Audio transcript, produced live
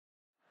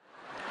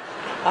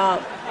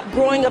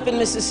Growing up in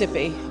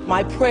Mississippi,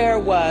 my prayer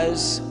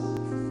was,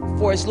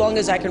 for as long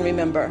as I can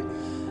remember,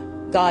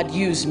 God,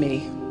 use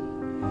me.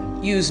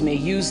 Use me,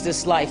 use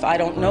this life. I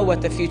don't know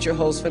what the future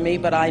holds for me,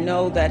 but I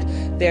know that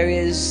there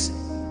is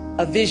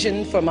a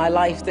vision for my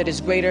life that is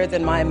greater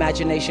than my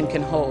imagination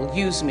can hold.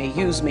 Use me,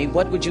 use me.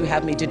 What would you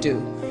have me to do?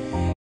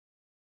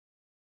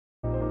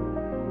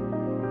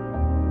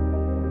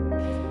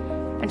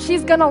 And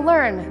she's gonna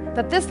learn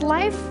that this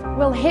life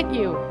will hit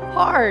you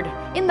hard,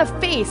 in the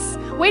face,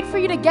 wait for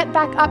you to get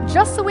back up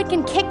just so it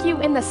can kick you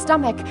in the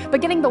stomach.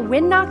 But getting the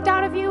wind knocked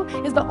out of you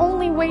is the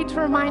only way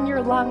to remind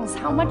your lungs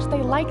how much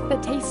they like the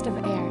taste of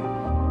air.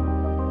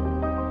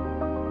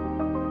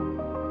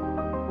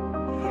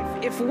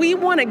 If we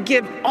want to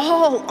give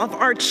all of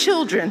our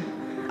children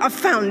a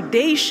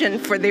foundation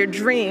for their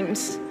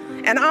dreams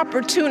and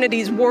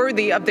opportunities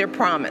worthy of their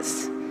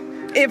promise,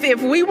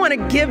 if we want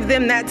to give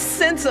them that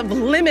sense of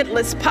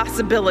limitless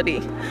possibility,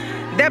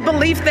 that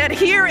belief that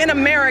here in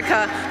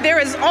America, there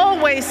is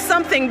always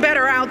something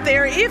better out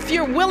there if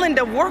you're willing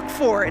to work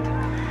for it,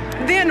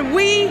 then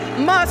we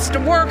must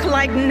work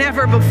like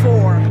never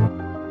before.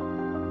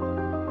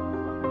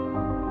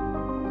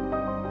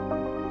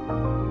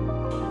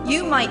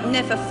 You might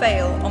never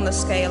fail on the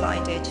scale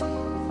I did,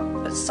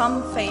 but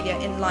some failure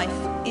in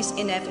life is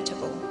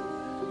inevitable.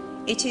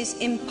 It is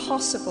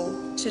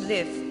impossible to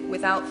live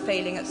without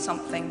failing at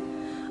something,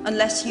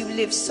 unless you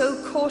live so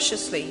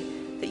cautiously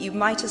that you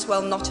might as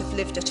well not have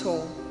lived at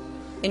all,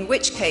 in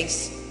which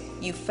case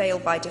you fail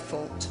by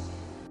default.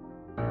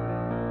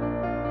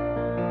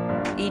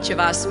 Each of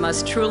us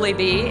must truly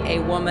be a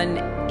woman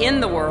in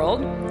the world.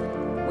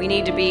 We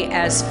need to be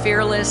as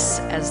fearless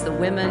as the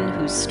women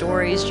whose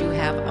stories you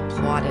have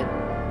applauded,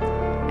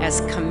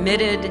 as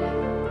committed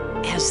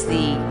as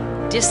the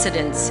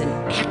dissidents and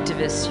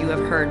activists you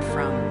have heard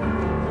from,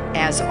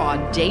 as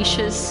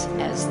audacious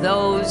as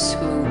those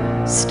who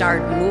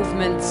start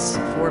movements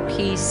for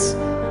peace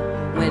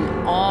when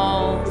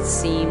all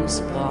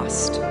seems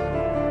lost.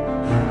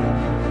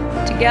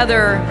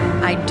 Together,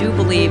 I do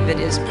believe it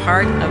is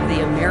part of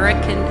the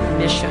American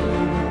mission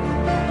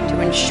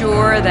to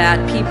ensure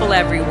that people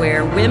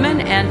everywhere,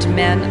 women and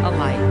men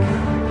alike,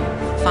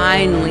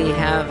 finally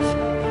have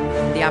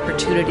the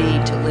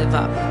opportunity to live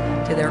up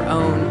to their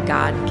own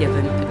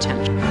God-given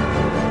potential.